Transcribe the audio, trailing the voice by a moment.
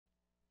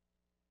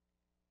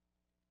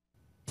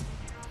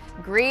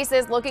Greece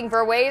is looking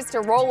for ways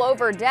to roll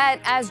over debt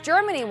as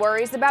Germany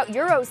worries about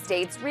Euro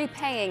states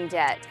repaying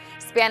debt.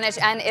 Spanish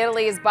and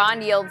Italy's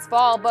bond yields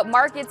fall, but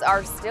markets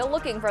are still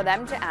looking for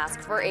them to ask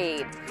for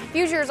aid.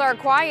 Futures are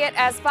quiet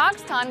as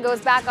Foxconn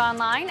goes back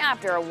online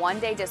after a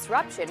one-day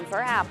disruption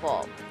for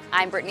Apple.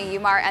 I'm Brittany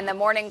Umar, and the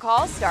morning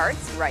call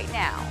starts right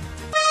now.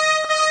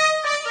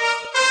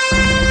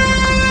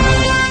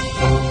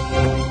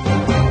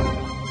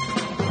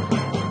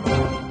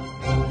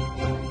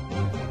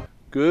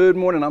 Good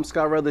morning. I'm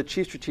Scott Redler,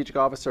 Chief Strategic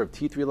Officer of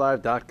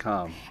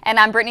T3Live.com. And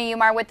I'm Brittany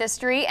Umar with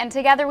theStreet, and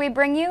together we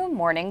bring you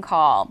Morning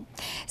Call.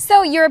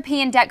 So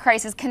European debt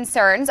crisis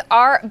concerns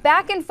are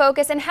back in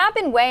focus and have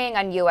been weighing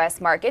on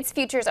U.S. markets.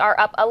 Futures are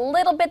up a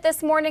little bit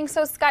this morning.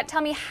 So Scott,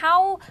 tell me,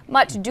 how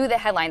much do the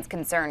headlines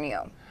concern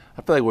you?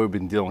 I feel like we've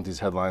been dealing with these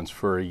headlines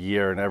for a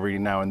year, and every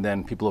now and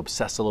then people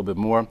obsess a little bit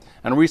more.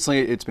 And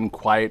recently it's been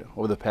quiet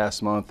over the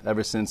past month,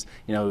 ever since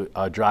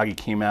Draghi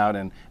came out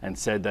and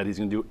said that he's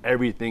going to do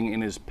everything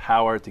in his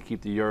power to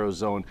keep the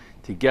Eurozone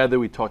together.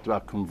 We talked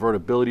about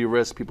convertibility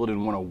risk. People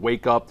didn't want to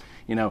wake up,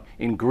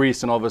 in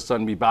Greece and all of a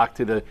sudden be back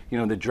to the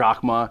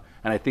drachma.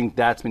 And I think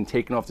that's been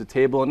taken off the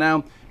table. And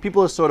now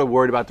people are sort of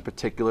worried about the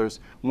particulars.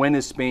 When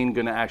is Spain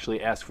going to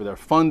actually ask for their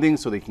funding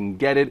so they can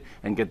get it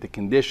and get the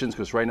conditions?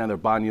 Because right now their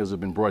bond yields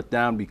have been brought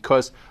down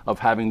because of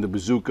having the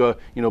bazooka,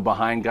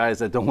 behind guys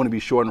that don't want to be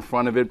short in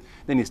front of it.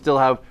 Then you still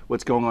have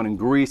what's going on in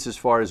Greece as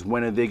far as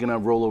when are they going to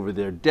roll over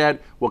their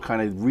debt? What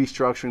kind of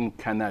restructuring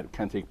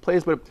can take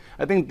place? But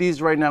I think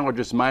these right now are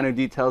just minor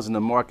details, and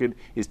the market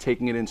is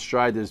taking it in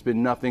stride. There's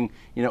been nothing,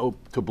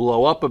 to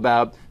blow up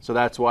about. So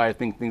that's why I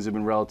think things have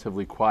been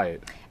relatively quiet.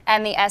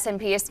 And the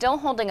S&P is still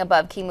holding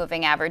above key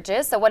moving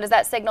averages. So what does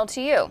that signal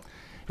to you?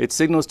 It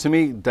signals to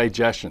me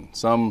digestion.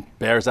 Some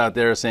bears out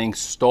there are saying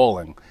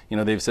stalling.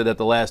 They've said that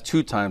the last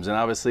 2 times. And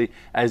obviously,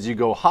 as you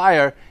go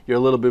higher, you're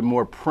a little bit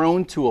more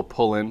prone to a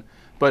pull-in.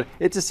 But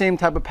it's the same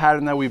type of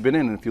pattern that we've been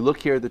in. And if you look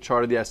here at the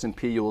chart of the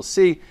S&P, you will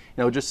see,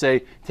 just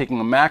say, taking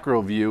a macro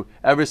view,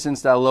 ever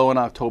since that low on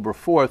October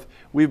 4th,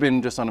 we've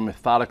been just on a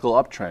methodical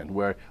uptrend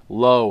where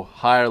low,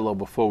 higher low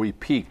before we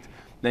peaked.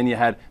 Then you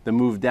had the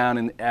move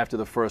down after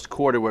the first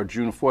quarter where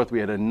June 4th we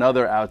had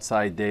another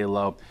outside day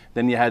low.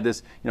 Then you had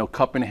this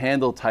cup and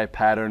handle type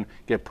pattern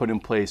get put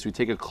in place. We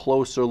take a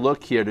closer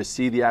look here to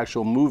see the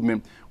actual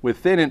movement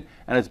within it,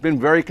 and it's been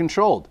very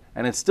controlled,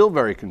 and it's still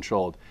very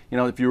controlled.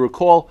 If you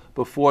recall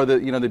before the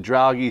the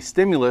Draghi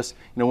stimulus,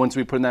 once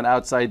we put in that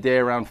outside day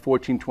around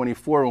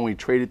 1424 when we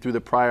traded through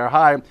the prior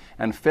high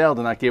and failed,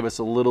 and that gave us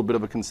a little bit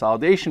of a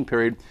consolidation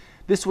period.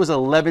 This was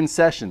 11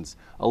 sessions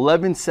of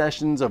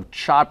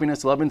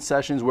choppiness, 11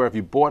 sessions where if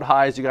you bought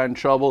highs, you got in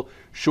trouble,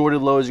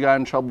 shorted lows, you got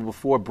in trouble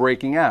before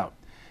breaking out.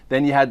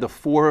 Then you had the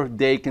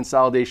 4-day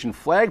consolidation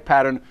flag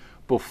pattern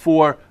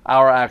before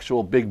our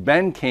actual Big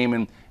Ben came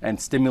in and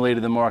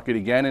stimulated the market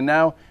again. And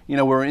now,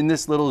 we're in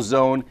this little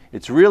zone.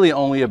 It's really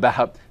only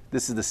about,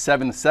 this is the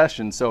 7th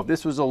session. So if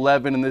this was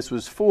 11 and this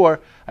was 4,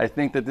 I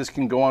think that this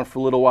can go on for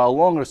a little while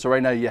longer. So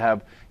right now you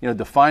have,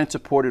 defined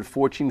support at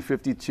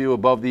 1452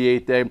 above the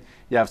 8th day.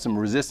 You have some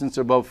resistance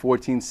above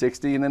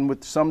 1460. And then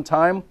with some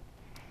time,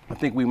 I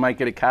think we might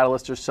get a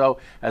catalyst or so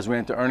as we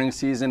enter earnings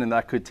season, and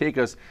that could take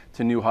us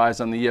to new highs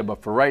on the year.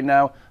 But for right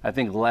now, I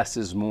think less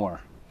is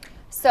more.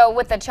 So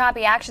with the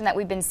choppy action that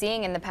we've been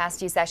seeing in the past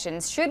few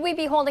sessions, should we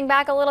be holding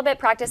back a little bit,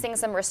 practicing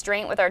some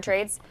restraint with our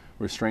trades?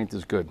 Restraint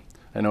is good.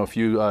 I know a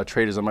few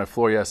traders on my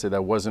floor yesterday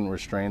that wasn't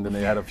restrained, and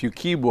they had a few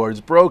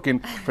keyboards broken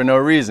for no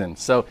reason.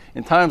 So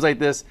in times like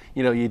this,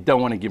 you don't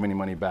want to give any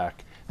money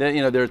back.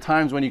 There are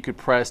times when you could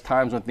press,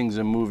 times when things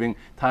are moving,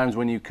 times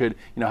when you could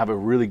have a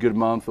really good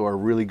month or a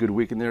really good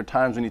week, and there are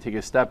times when you take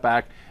a step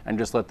back and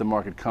just let the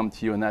market come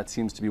to you, and that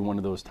seems to be one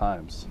of those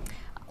times.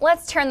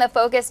 Let's turn the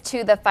focus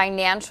to the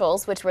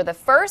financials, which were the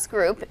first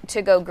group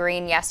to go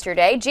green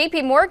yesterday.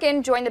 JP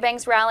Morgan joined the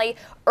bank's rally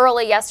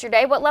early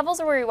yesterday. What levels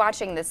are we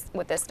watching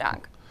with this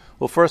stock?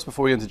 Well, first,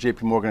 before we get into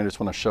JP Morgan, I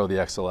just want to show the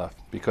XLF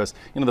because,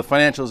 the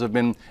financials have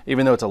been,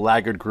 even though it's a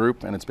laggard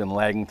group and it's been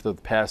lagging for the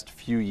past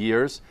few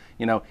years,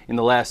 in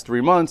the last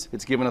 3 months,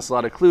 it's given us a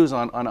lot of clues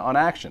on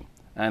action.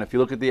 And if you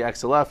look at the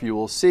XLF, you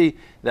will see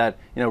that,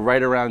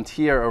 right around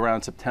here,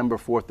 around September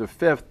 4th or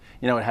 5th,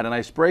 it had a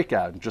nice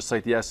breakout, just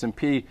like the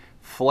S&P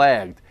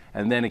flagged,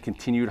 and then it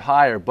continued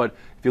higher. But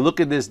if you look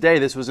at this day,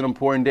 this was an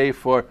important day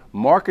for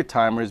market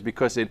timers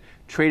because it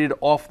traded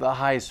off the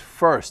highs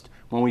first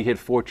when we hit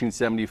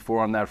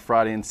 1474 on that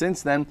Friday. And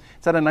since then,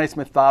 it's had a nice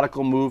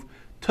methodical move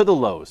to the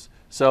lows.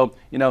 So,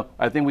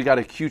 I think we got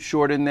a cute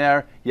short in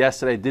there.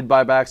 Yesterday, I did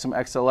buy back some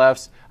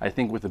XLFs. I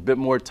think with a bit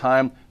more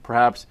time,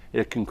 perhaps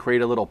it can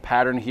create a little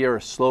pattern here,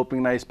 a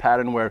sloping nice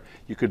pattern where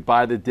you could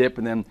buy the dip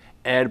and then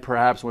add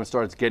perhaps when it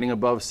starts getting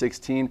above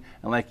 16.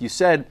 And like you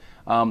said,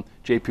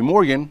 JP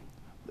Morgan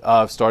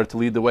started to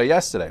lead the way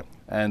yesterday.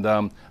 And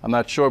I'm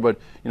not sure, but,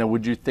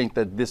 would you think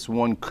that this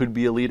one could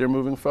be a leader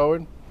moving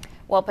forward?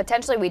 Well,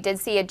 potentially we did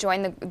see it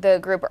join the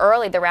group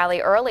early, the rally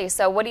early.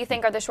 So what do you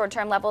think are the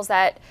short-term levels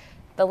that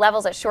the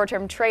levels that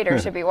short-term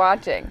traders should be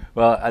watching?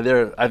 Well,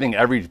 I think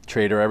every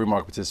trader, every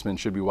market participant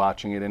should be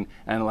watching it.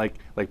 And like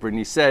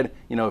Brittany said,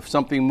 if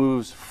something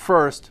moves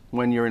first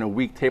when you're in a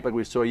weak tape like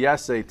we saw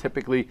yesterday,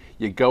 typically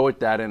you go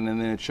with that, and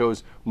then it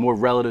shows more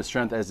relative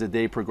strength as the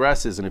day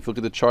progresses. And if you look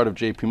at the chart of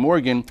JP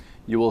Morgan,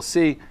 you will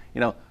see,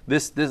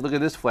 this look at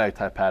this flag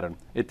type pattern.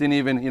 It didn't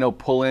even,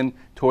 pull in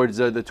towards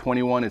the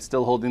 21. It's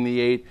still holding the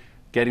 8.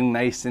 Getting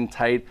nice and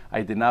tight.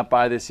 I did not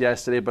buy this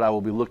yesterday, but I will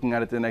be looking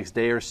at it the next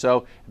day or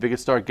so. If it could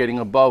start getting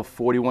above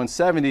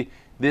 41.70,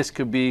 this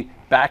could be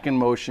back in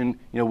motion,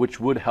 which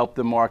would help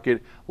the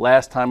market.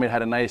 Last time it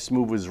had a nice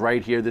move was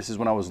right here. This is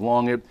when I was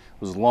long it.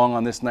 Was long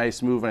on this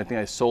nice move, and I think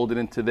I sold it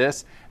into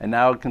this. And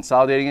now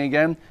consolidating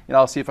again,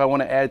 I'll see if I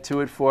want to add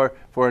to it for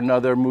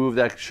another move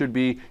that should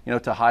be,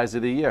 to highs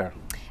of the year.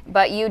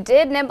 But you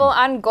did nibble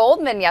on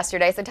Goldman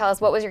yesterday, so tell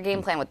us, what was your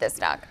game plan with this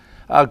stock?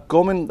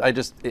 Goldman,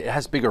 it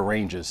has bigger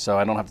ranges, so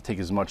I don't have to take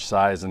as much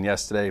size. And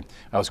yesterday,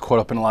 I was caught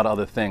up in a lot of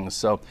other things.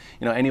 So,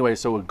 anyway,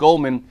 so with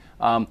Goldman,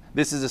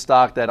 this is a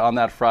stock that on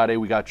that Friday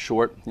we got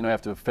short,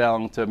 after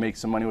failing to make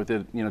some money with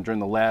it, during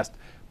the last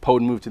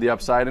potent move to the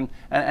upside, and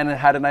it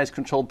had a nice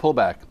controlled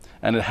pullback.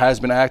 And it has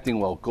been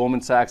acting well.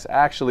 Goldman Sachs,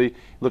 actually,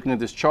 looking at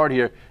this chart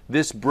here,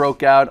 this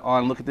broke out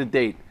on, look at the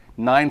date,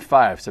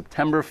 9/5,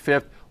 September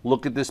 5th.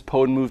 Look at this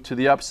potent move to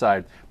the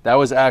upside. That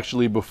was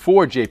actually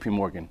before JP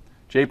Morgan.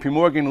 JP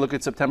Morgan, look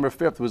at September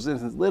 5th, was in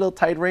this little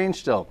tight range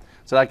still.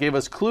 So that gave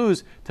us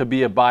clues to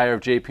be a buyer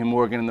of JP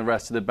Morgan and the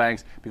rest of the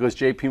banks, because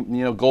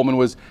Goldman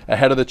was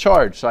ahead of the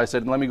charge. So I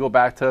said, let me go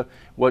back to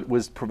what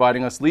was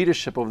providing us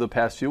leadership over the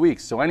past few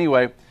weeks. So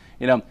anyway,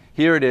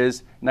 here it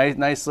is,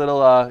 nice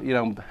little,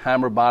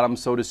 hammer bottom,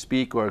 so to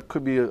speak, or it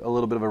could be a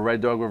little bit of a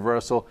red dog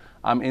reversal.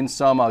 I'm in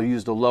some, I'll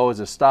use the low as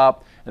a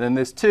stop. And then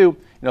this too,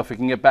 if it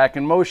can get back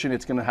in motion,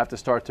 it's gonna have to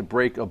start to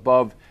break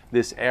above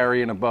this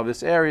area, and above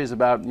this area is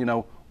about,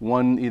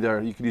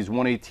 either you could use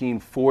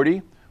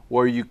 118.40,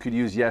 or you could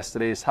use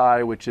yesterday's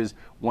high, which is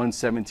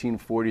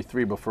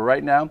 117.43. But for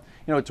right now,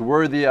 it's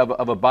worthy of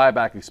a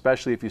buyback,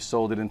 especially if you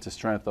sold it into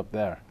strength up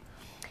there.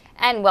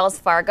 And Wells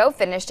Fargo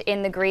finished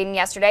in the green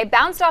yesterday,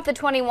 bounced off the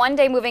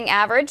 21-day moving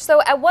average.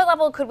 So at what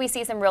level could we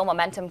see some real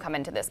momentum come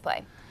into this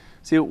play?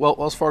 See,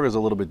 Wells Fargo is a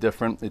little bit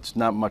different. It's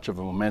not much of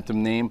a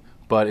momentum name,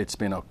 but it's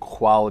been a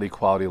quality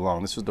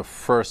long. This was the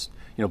first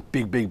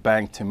big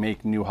bank to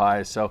make new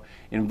highs. So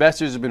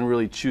investors have been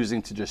really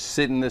choosing to just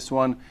sit in this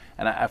one.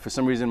 And for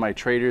some reason, my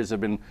traders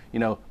have been,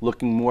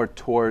 looking more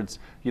towards,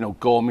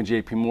 Goldman,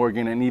 JP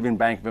Morgan, and even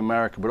Bank of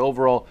America. But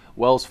overall,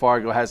 Wells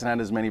Fargo hasn't had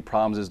as many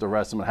problems as the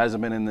rest of them. It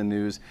hasn't been in the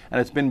news, and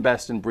it's been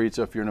best in breed.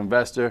 So if you're an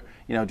investor,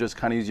 just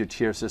kind of use your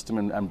tier system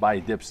and buy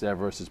dips there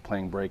versus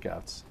playing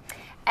breakouts.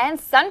 And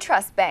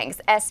SunTrust Bank's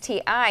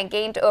STI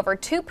gained over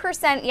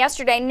 2%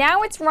 yesterday.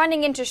 Now it's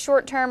running into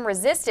short-term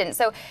resistance.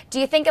 So do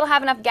you think it'll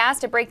have enough gas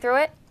to break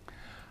through it?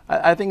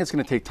 I think it's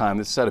going to take time.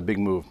 This is at a big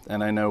move,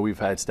 and I know we've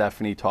had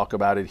Stephanie talk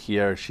about it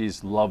here.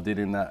 She's loved it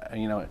in the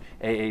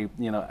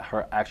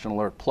her Action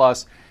Alert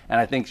Plus, and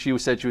I think she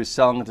said she was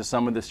selling into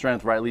some of the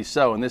strength, rightly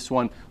so. And this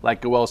one,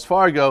 like Wells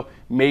Fargo,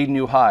 made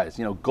new highs.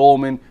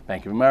 Goldman,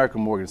 Bank of America,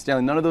 Morgan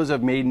Stanley, none of those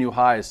have made new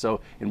highs.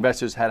 So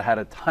investors had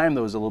to time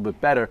those a little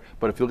bit better.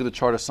 But if you look at the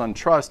chart of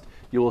SunTrust,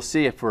 you will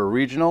see it for a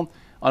regional.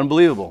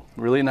 Unbelievable,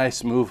 really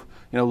nice move.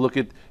 Look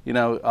at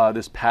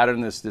this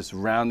pattern, this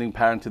rounding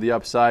pattern to the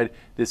upside.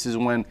 This is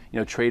when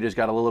traders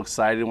got a little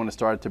excited when it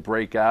started to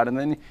break out, and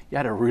then you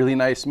had a really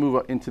nice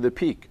move into the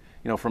peak.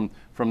 From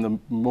the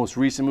most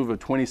recent move of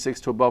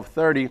 26 to above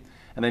 30,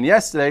 and then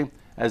yesterday,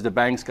 as the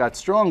banks got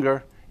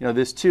stronger,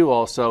 this too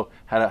also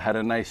had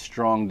a nice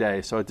strong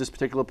day. So at this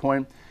particular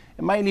point,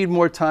 it might need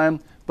more time,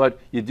 but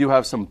you do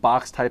have some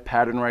box type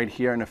pattern right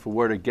here, and if it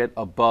were to get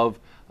above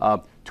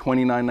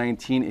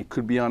 29.19, it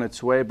could be on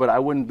its way. But I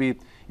wouldn't be,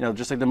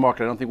 just like the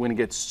market, I don't think we're going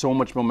to get so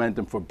much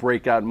momentum for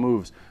breakout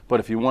moves. But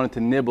if you wanted to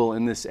nibble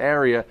in this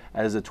area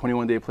as a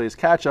 21-day plays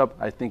catch up,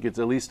 I think it's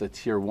at least a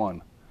tier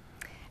 1.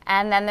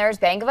 And then there's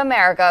Bank of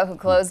America, who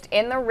closed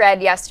in the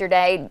red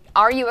yesterday.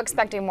 Are you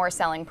expecting more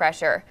selling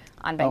pressure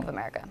on Bank of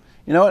America?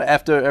 You know what?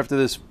 After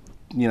this,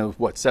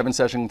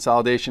 7-session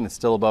consolidation, it's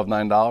still above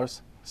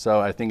 $9.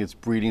 So I think it's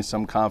breeding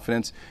some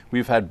confidence.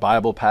 We've had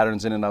buyable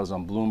patterns in it. I was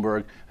on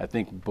Bloomberg. I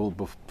think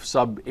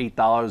sub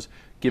 $8,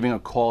 giving a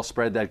call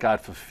spread that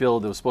got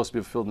fulfilled. It was supposed to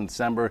be fulfilled in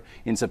December.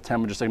 In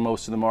September, just like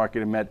most of the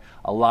market, it met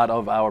a lot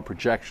of our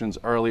projections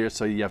earlier.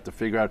 So you have to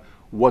figure out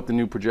what the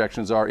new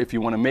projections are if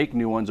you want to make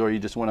new ones, or you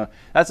just want to.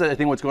 That's, I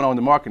think, what's going on in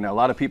the market now. A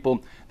lot of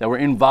people that were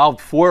involved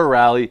for a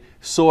rally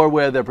saw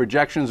where their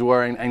projections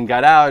were and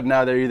got out.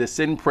 Now they're either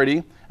sitting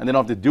pretty and they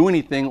don't have to do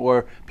anything,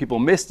 or people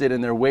missed it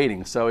and they're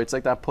waiting. So it's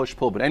like that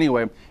push-pull. But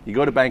anyway, you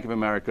go to Bank of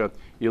America,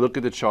 you look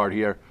at the chart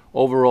here.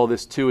 Overall,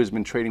 this too has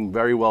been trading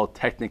very well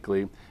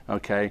technically.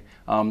 Okay,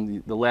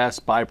 the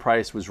last buy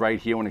price was right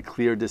here when it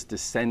cleared this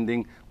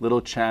descending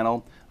little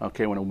channel.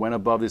 Okay, when it went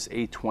above this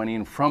 820,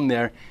 and from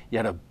there you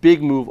had a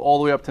big move all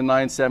the way up to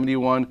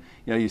 971.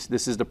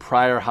 This is the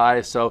prior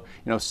high, so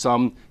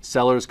some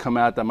sellers come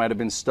out that might have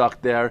been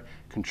stuck there.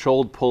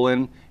 Controlled pull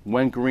in.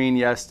 went green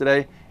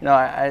yesterday.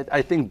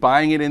 I think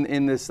buying it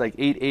in this like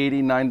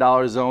 $8.80,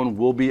 $9 zone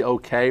will be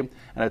okay.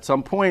 And at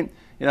some point,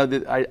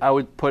 I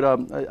would put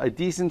a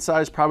decent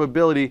sized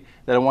probability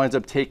that it winds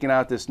up taking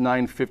out this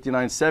 950,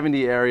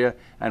 970 area.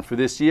 And for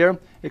this year,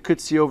 it could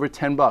see over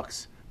 10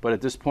 bucks. But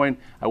at this point,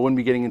 I wouldn't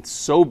be getting it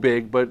so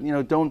big. But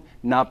don't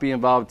not be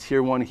involved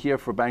tier one here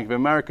for Bank of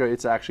America.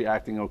 It's actually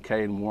acting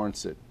okay and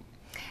warrants it.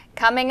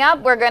 Coming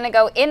up, we're going to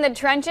go in the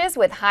trenches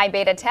with high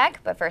beta tech.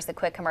 But first, a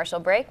quick commercial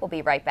break. We'll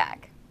be right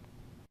back.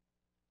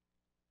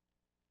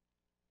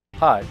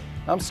 Hi,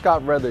 I'm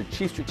Scott Redler,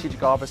 Chief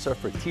Strategic Officer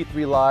for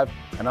T3 Live,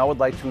 and I would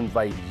like to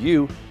invite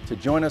you to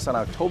join us on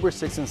October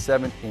 6th and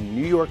 7th in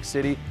New York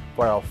City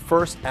for our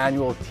first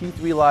annual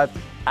T3 Live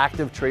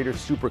Active Trader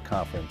Super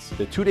Conference.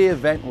 The two-day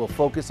event will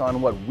focus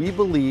on what we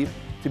believe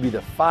to be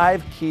the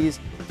 5 keys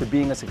to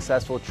being a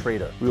successful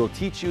trader. We will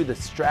teach you the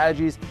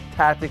strategies,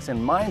 tactics, and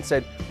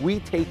mindset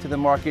we take to the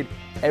market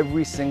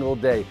every single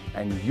day,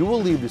 and you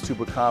will leave the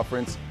Super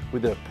Conference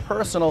with a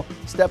personal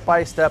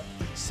step-by-step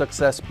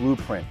success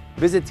blueprint.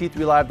 Visit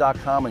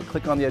t3live.com and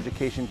click on the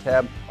education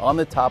tab on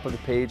the top of the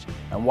page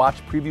and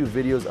watch preview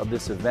videos of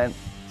this event.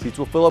 Seats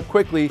will fill up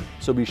quickly,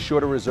 so be sure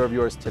to reserve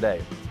yours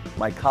today.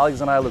 My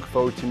colleagues and I look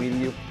forward to meeting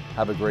you.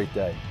 Have a great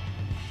day.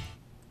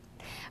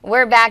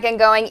 We're back and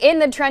going in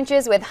the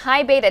trenches with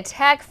high beta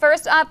tech.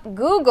 First up,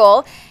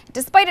 Google.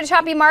 Despite a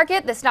choppy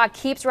market, the stock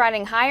keeps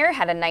riding higher,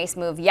 had a nice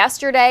move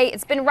yesterday.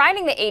 It's been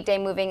riding the 8-day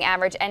moving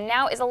average and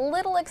now is a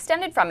little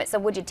extended from it. So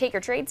would you take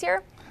your trades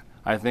here?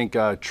 I think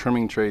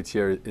trimming trades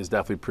here is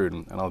definitely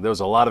prudent. And there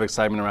was a lot of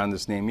excitement around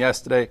this name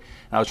yesterday.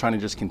 And I was trying to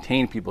just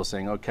contain people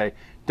saying, okay,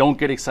 don't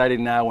get excited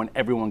now when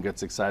everyone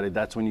gets excited.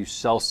 That's when you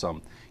sell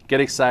some. Get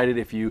excited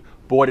if you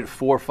bought it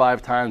 4 or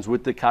 5 times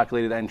with the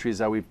calculated entries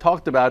that we've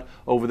talked about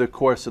over the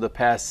course of the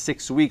past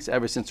 6 weeks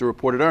ever since the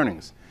reported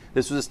earnings.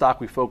 This was a stock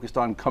we focused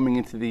on coming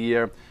into the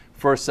year.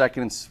 First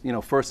and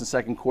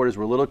second quarters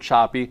were a little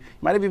choppy. You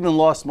might have even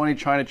lost money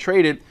trying to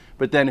trade it,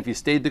 but then if you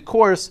stayed the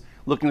course,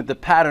 looking at the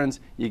patterns,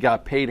 you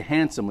got paid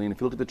handsomely. And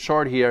if you look at the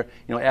chart here,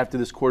 after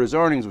this quarter's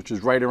earnings, which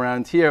is right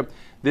around here,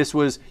 this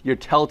was your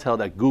telltale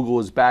that Google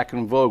was back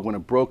in vogue when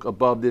it broke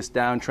above this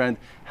downtrend,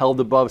 held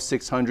above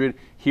 600.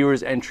 Here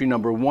is entry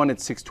number 1 at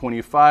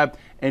 625,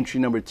 entry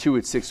number 2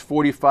 at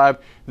 645.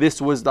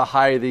 This was the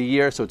high of the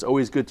year, so it's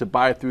always good to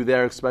buy through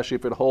there, especially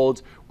if it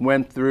holds.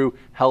 Went through,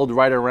 held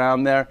right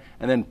around there,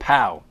 and then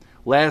pow.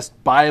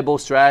 Last buyable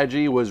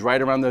strategy was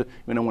right around the,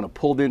 when it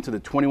pulled into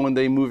the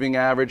 21-day moving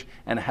average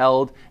and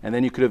held, and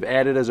then you could have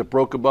added as it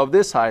broke above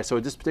this high. So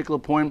at this particular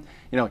point,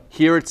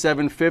 here at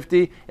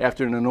 750,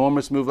 after an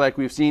enormous move like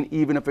we've seen,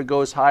 even if it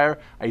goes higher,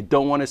 I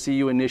don't want to see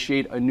you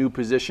initiate a new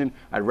position.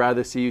 I'd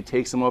rather see you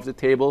take some off the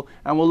table,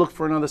 and we'll look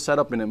for another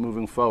setup in it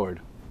moving forward.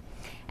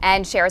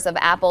 And shares of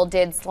Apple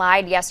did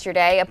slide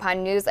yesterday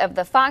upon news of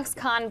the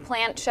Foxconn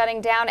plant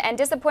shutting down and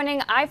disappointing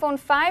iPhone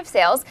 5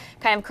 sales.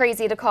 Kind of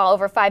crazy to call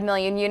over 5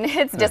 million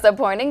units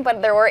disappointing,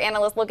 but there were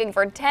analysts looking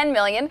for 10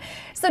 million.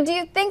 So do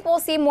you think we'll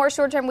see more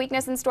short-term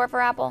weakness in store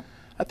for Apple?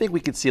 I think we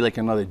could see like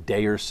another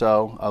day or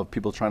so of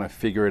people trying to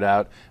figure it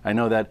out. I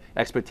know that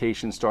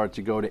expectations start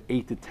to go to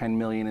 8 to 10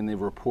 million and they've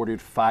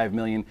reported 5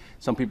 million.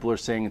 Some people are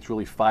saying it's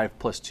really 5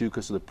 plus 2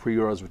 because of the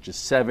pre-orders, which is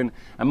 7.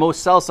 And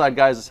most sell-side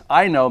guys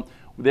I know,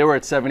 they were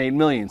at 7, 8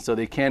 million, so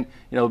they can't,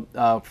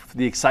 the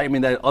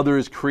excitement that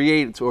others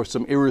create or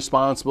some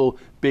irresponsible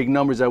big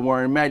numbers that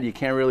weren't met, you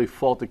can't really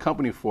fault the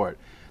company for it.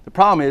 The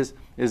problem is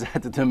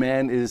that the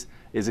demand is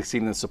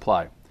exceeding the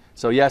supply.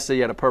 So yesterday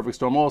you had a perfect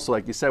storm also,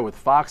 like you said,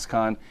 with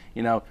Foxconn,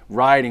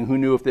 riding. Who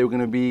knew if they were going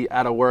to be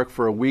out of work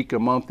for a week, a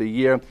month, a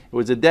year? It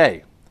was a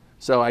day.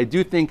 So I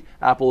do think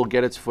Apple will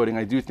get its footing.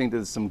 I do think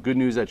there's some good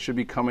news that should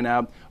be coming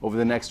out over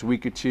the next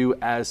week or two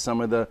as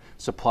some of the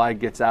supply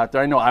gets out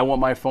there. I know I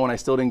want my phone. I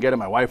still didn't get it.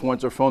 My wife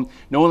wants her phone.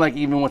 No one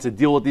even wants to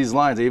deal with these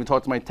lines. I even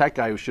talked to my tech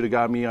guy who should have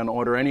got me on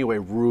order anyway,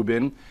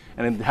 Ruben,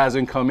 and it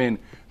hasn't come in.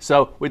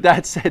 So with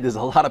that said, there's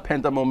a lot of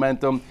pent-up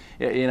momentum.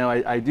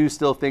 I do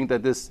still think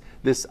that this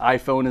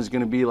iPhone is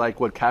going to be like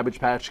what Cabbage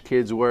Patch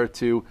Kids were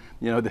to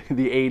the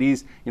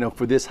 80s,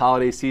 for this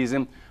holiday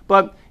season.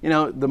 But,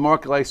 the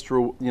market likes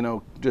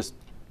to, just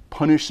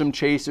punish some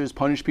chasers,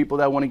 punish people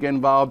that want to get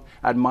involved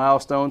at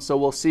milestones. So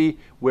we'll see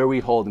where we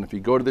hold. And if you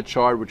go to the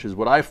chart, which is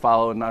what I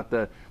follow and not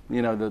the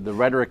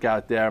rhetoric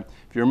out there,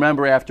 if you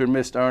remember after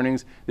missed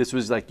earnings, this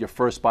was like your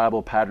first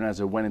buyable pattern as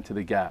it went into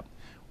the gap.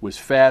 Was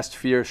fast,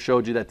 fierce,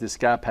 showed you that this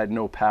gap had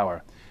no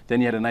power. Then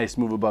you had a nice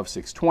move above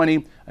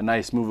 620, a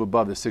nice move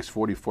above the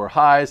 644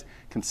 highs,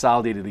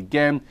 consolidated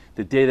again.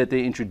 The day that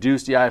they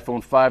introduced the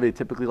iPhone 5, they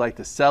typically like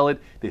to sell it.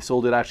 They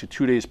sold it actually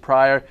 2 days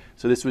prior.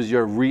 So this was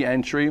your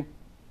re-entry.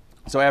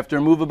 So after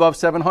a move above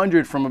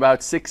 700 from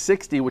about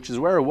 660, which is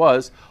where it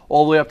was,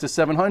 all the way up to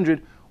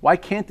 700, why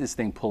can't this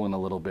thing pull in a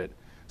little bit?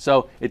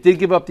 So it did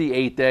give up the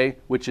 8-day,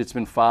 which it's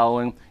been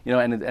following,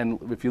 and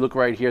if you look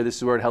right here, this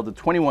is where it held the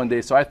 21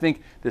 days. So I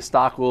think the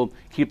stock will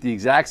keep the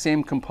exact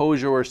same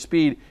composure or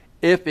speed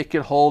if it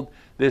could hold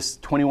this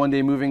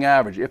 21-day moving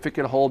average, if it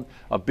could hold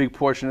a big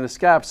portion of this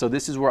gap. So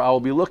this is where I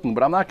will be looking.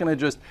 But I'm not going to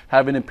just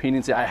have an opinion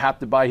and say, I have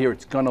to buy here,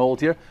 it's going to hold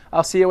here.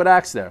 I'll see how it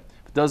acts there.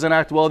 If it doesn't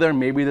act well there,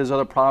 maybe there's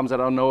other problems that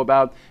I don't know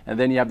about. And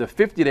then you have the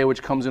 50-day,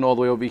 which comes in all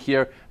the way over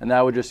here, and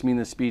that would just mean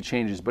the speed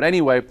changes. But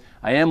anyway,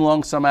 I am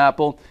long some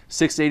Apple.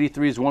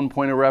 683 is 1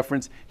 point of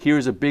reference.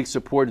 Here's a big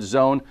support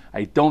zone.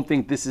 I don't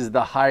think this is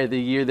the high of the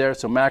year there,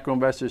 so macro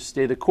investors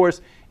stay the course.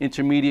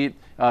 Intermediate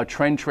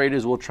trend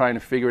traders will try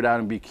and figure it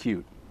out and be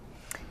cute.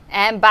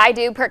 And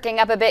BIDU perking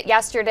up a bit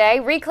yesterday,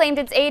 reclaimed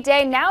its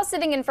 8-day, now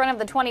sitting in front of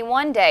the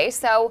 21-day.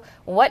 So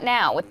what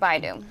now with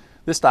BIDU?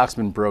 This stock's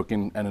been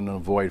broken and in a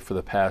void for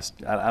the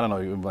past, I don't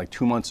know, like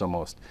 2 months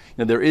almost.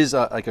 There is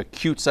like a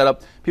cute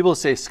setup. People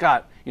say,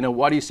 Scott,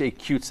 why do you say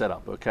cute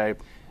setup? Okay,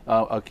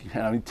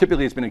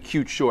 typically it's been a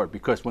cute short,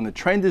 because when the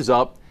trend is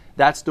up,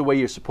 that's the way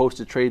you're supposed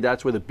to trade.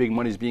 That's where the big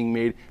money is being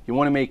made. If you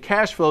want to make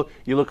cash flow,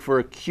 you look for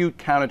a cute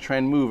counter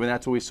trend move, and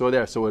that's what we saw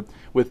there. So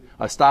with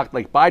a stock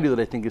like BIDU that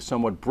I think is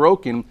somewhat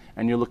broken,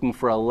 and you're looking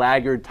for a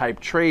laggard type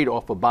trade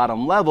off a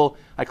bottom level,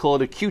 I call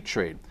it a cute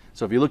trade.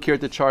 So if you look here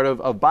at the chart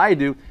of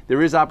BIDU,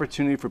 there is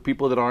opportunity for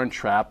people that aren't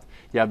trapped.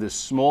 You have this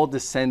small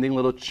descending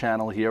little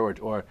channel here,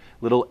 or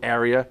little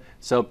area.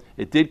 So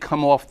it did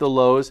come off the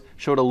lows,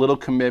 showed a little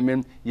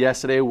commitment.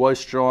 Yesterday was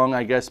strong.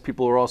 I guess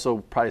people were also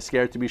probably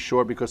scared to be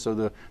short because of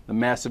the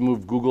massive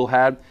move Google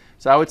had.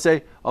 So I would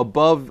say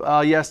above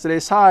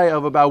yesterday's high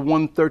of about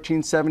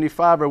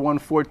 113.75 or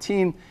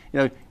 114,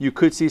 you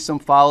could see some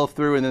follow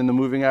through, and then the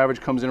moving average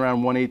comes in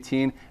around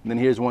 118, and then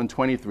here's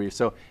 123.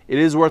 So it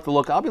is worth a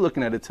look. I'll be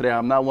looking at it today.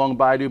 I'm not long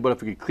BIDU, but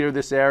if we could clear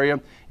this area,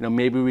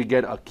 maybe we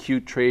get a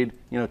cute trade,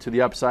 to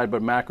the upside.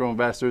 But macro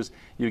investors,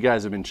 you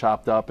guys have been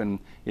chopped up, and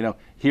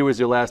here was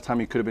your last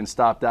time you could have been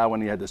stopped out, when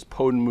you had this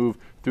potent move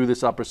through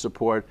this upper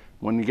support.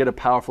 When you get a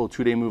powerful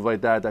 2-day move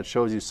like that, that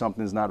shows you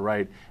something's not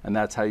right, and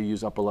that's how you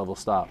use upper level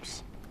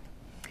stops.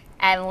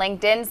 And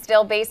LinkedIn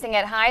still basing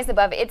at highs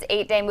above its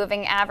 8-day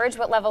moving average.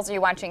 What levels are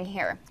you watching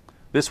here?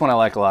 This one I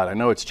like a lot. I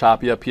know it's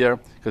choppy up here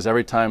because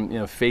every time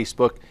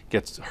Facebook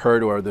gets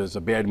hurt or there's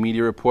a bad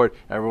media report,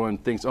 everyone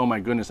thinks, oh my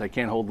goodness, I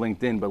can't hold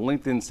LinkedIn. But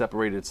LinkedIn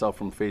separated itself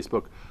from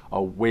Facebook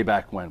way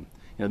back when.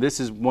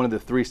 This is one of the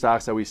 3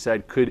 stocks that we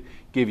said could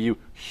give you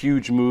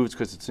huge moves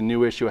because it's a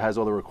new issue, it has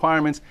all the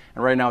requirements,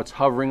 and right now it's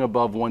hovering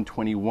above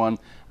 121.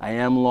 I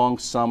am long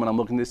some, and I'm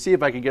looking to see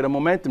if I could get a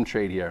momentum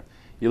trade here.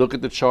 You look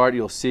at the chart,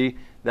 you'll see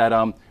that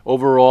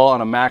overall,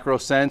 on a macro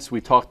sense, we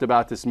talked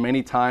about this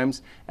many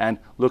times, and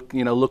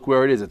look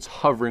where it is. It's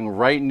hovering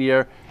right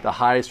near the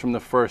highs from the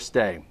first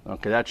day.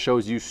 Okay, that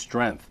shows you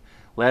strength.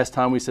 Last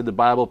time we said the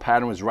Bible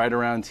pattern was right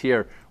around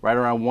here, right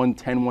around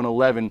 110,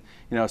 111,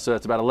 so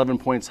that's about 11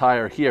 points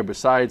higher here,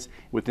 besides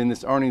within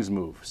this earnings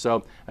move.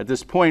 So at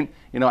this point,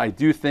 I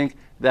do think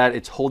that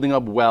it's holding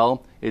up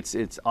well.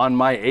 It's on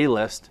my A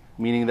list,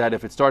 meaning that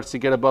if it starts to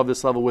get above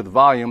this level with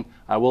volume,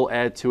 I will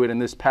add to it. And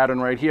this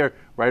pattern right here,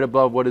 right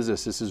above, what is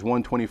this? This is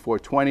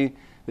 124.20.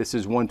 This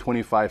is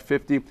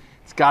 125.50.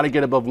 It's got to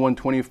get above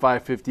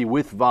 125.50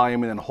 with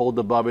volume and then hold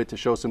above it to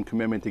show some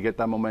commitment to get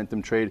that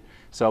momentum trade.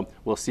 So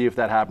we'll see if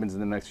that happens in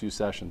the next few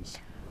sessions.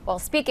 Well,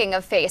 speaking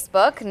of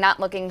Facebook, not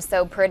looking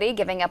so pretty,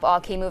 giving up all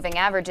key moving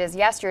averages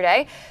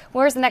yesterday.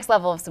 Where's the next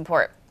level of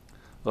support?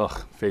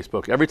 Ugh,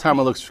 Facebook. Every time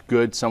it looks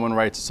good, someone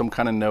writes some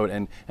kind of note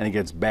and it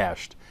gets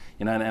bashed.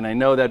 And I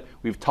know that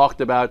we've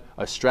talked about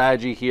a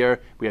strategy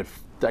here. We had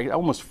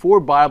almost 4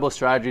 Bible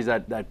strategies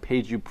that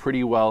paid you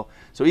pretty well.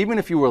 So even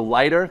if you were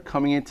lighter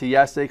coming into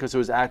yesterday because it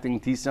was acting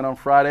decent on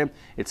Friday,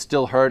 it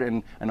still hurt.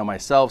 And I know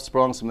myself,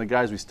 Sprung, some of the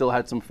guys, we still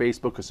had some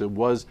Facebook because it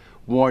was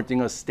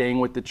warranting us staying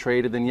with the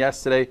trade. And then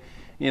yesterday,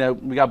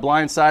 we got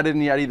blindsided,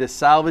 and you had to either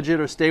salvage it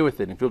or stay with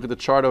it. And if you look at the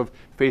chart of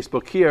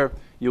Facebook here,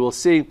 you will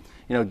see,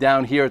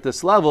 down here at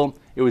this level,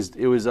 it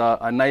was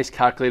a nice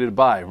calculated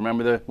buy.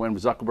 Remember when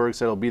Zuckerberg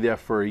said it'll be there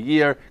for a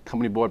year,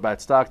 company bought back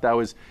stock, that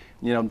was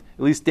at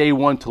least day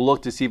 1 to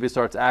look to see if it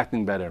starts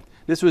acting better.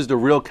 This was the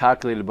real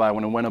calculated buy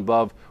when it went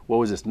above, what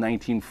was this,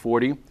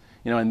 1940,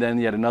 and then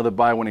you had another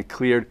buy when it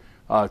cleared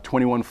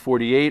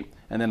 2148,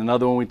 and then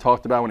another one we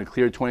talked about when it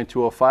cleared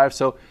 2205.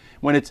 So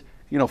when it's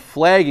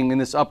flagging in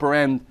this upper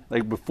end,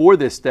 like before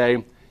this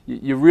day,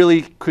 you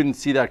really couldn't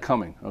see that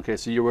coming. Okay,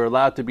 so you were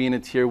allowed to be in a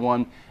tier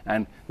 1,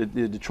 and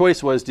the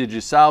choice was, did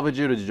you salvage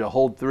it or did you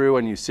hold through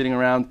and you sitting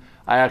around?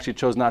 I actually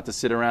chose not to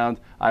sit around.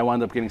 I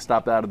wound up getting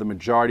stopped out of the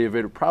majority of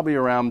it, probably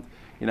around,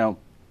 I don't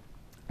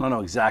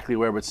know exactly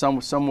where, but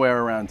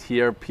somewhere around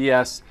here.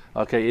 PS,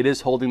 okay, it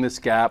is holding this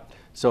gap.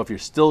 So if you're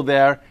still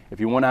there, if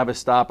you want to have a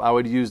stop, I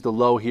would use the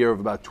low here of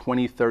about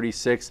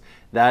 2036.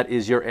 That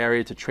is your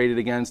area to trade it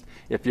against.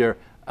 If you're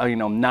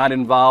not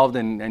involved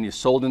and you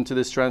sold into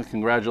this strength,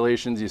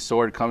 congratulations, you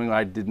saw it coming.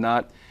 I did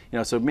not.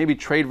 So maybe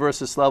trade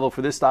versus level.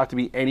 For this stock to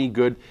be any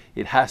good,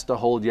 it has to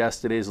hold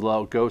yesterday's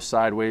low, go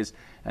sideways,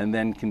 and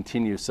then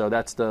continue. So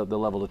that's the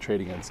level to trade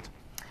against.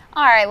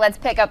 All right, let's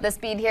pick up the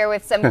speed here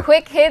with some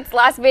quick hits.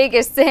 Las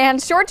Vegas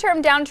Sands,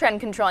 short-term downtrend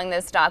controlling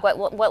this stock.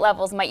 What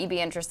levels might you be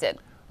interested?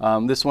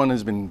 This one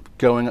has been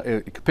going,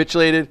 it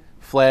capitulated,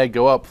 flag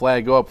go up,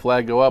 flag go up,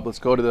 flag go up. Let's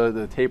go to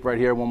the tape right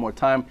here one more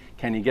time.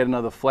 Can you get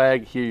another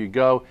flag? Here you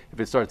go.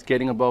 If it starts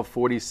getting above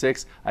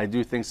 46, I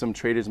do think some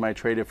traders might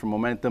trade it for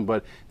momentum,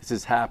 but this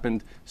has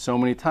happened so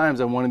many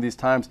times, and one of these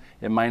times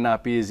it might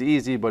not be as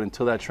easy, but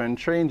until that trend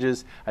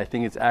changes, I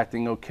think it's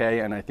acting okay,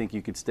 and I think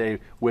you could stay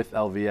with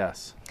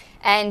LVS.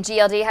 And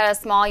GLD had a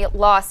small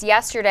loss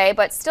yesterday,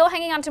 but still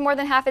hanging on to more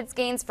than half its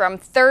gains from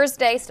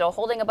Thursday, still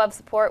holding above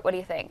support. What do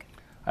you think?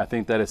 I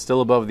think that it's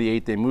still above the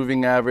 8-day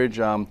moving average.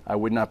 I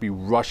would not be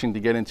rushing to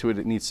get into it.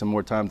 It needs some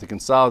more time to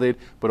consolidate,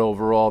 but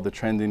overall the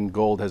trend in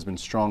gold has been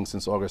strong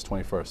since August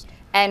 21st.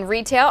 And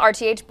retail,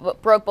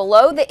 RTH broke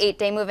below the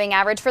 8-day moving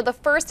average for the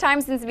first time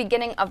since the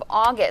beginning of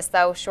August,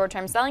 though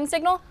short-term selling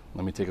signal?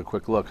 Let me take a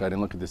quick look. I didn't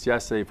look at this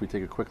yesterday. If we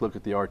take a quick look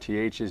at the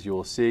RTHs, you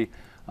will see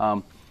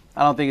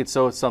I don't think it's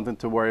something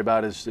to worry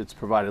about. It's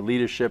provided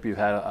leadership. You've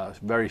had a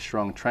very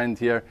strong trend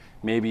here.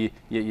 Maybe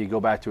you go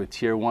back to a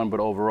tier 1,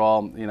 but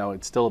overall,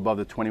 it's still above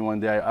the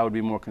 21-day. I would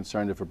be more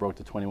concerned if it broke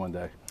the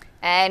 21-day.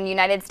 And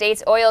United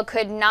States oil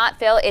could not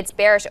fill its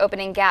bearish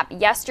opening gap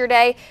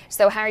yesterday.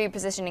 So how are you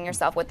positioning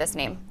yourself with this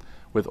name?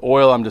 With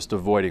oil, I'm just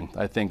avoiding.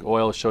 I think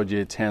oil showed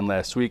you a 10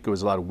 last week. It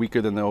was a lot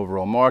weaker than the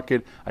overall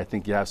market. I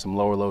think you have some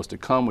lower lows to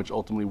come, which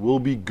ultimately will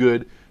be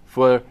good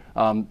for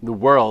the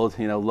world.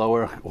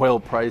 Lower oil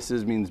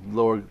prices means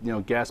lower,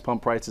 gas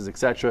pump prices,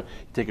 etc.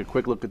 Take a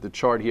quick look at the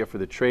chart here for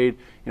the trade.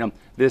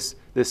 This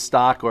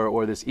stock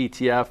or this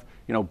ETF,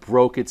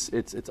 broke its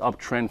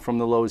uptrend from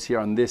the lows here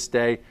on this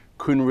day.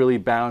 Couldn't really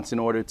bounce in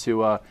order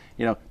to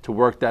to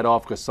work that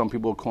off, because some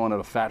people are calling it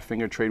a fat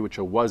finger trade, which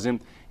it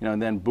wasn't.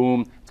 And then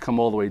boom, it's come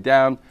all the way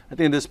down. I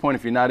think at this point,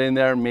 if you're not in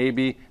there,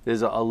 maybe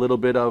there's a little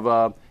bit of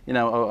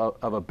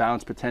of a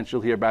bounce potential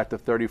here back to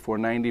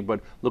 34.90. But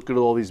look at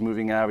all these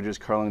moving averages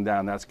curling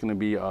down. That's going to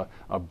be a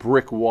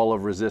brick wall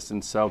of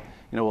resistance. So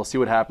we'll see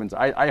what happens.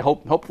 I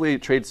hopefully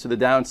it trades to the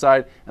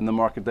downside and the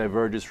market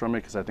diverges from it,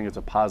 because I think it's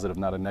a positive,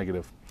 not a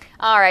negative.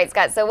 All right,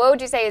 Scott. So what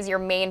would you say is your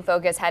main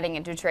focus heading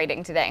into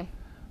trading today?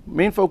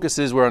 Main focus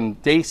is we're on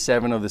day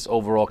 7 of this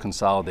overall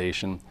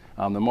consolidation.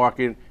 The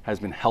market has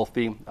been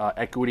healthy.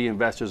 Equity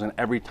investors on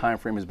every time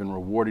frame has been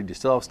rewarded. You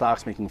still have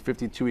stocks making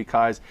 52-week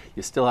highs.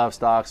 You still have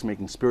stocks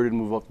making spirited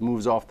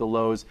moves off the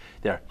lows.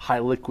 They're high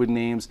liquid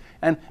names,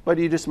 but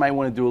you just might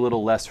want to do a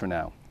little less for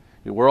now.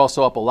 We're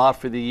also up a lot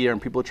for the year,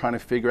 and people are trying to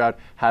figure out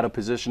how to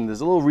position.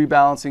 There's a little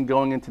rebalancing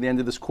going into the end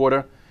of this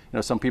quarter.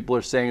 Some people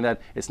are saying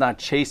that it's not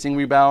chasing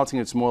rebalancing,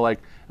 it's more like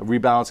a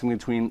rebalancing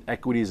between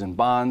equities and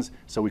bonds.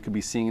 So we could be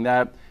seeing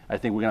that. I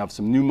think we're going to have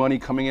some new money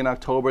coming in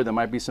October. There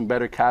might be some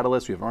better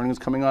catalysts. We have earnings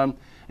coming on.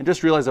 And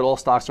just realize that all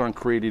stocks aren't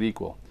created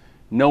equal.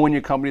 Know when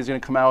your company is going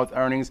to come out with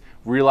earnings.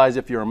 Realize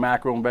if you're a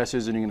macro investor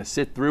and you're going to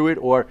sit through it,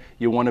 or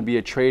you want to be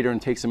a trader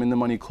and take some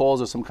in-the-money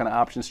calls or some kind of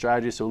option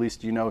strategy, so at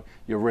least your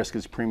risk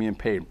is premium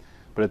paid.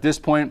 But at this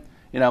point,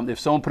 if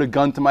someone put a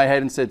gun to my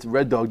head and said,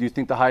 Red Dog, do you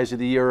think the highs of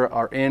the year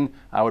are in?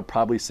 I would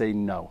probably say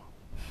no.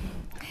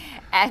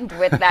 And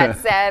with that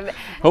said,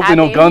 hopefully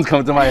no guns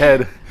come to my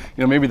head.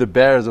 Maybe the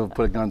Bears will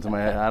put a gun to my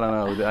head. I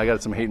don't know. I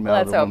got some hate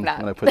mail when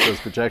I put those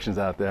projections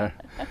out there.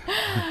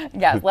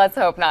 Yes, let's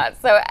hope not.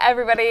 So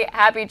everybody,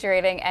 happy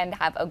trading and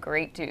have a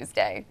great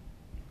Tuesday.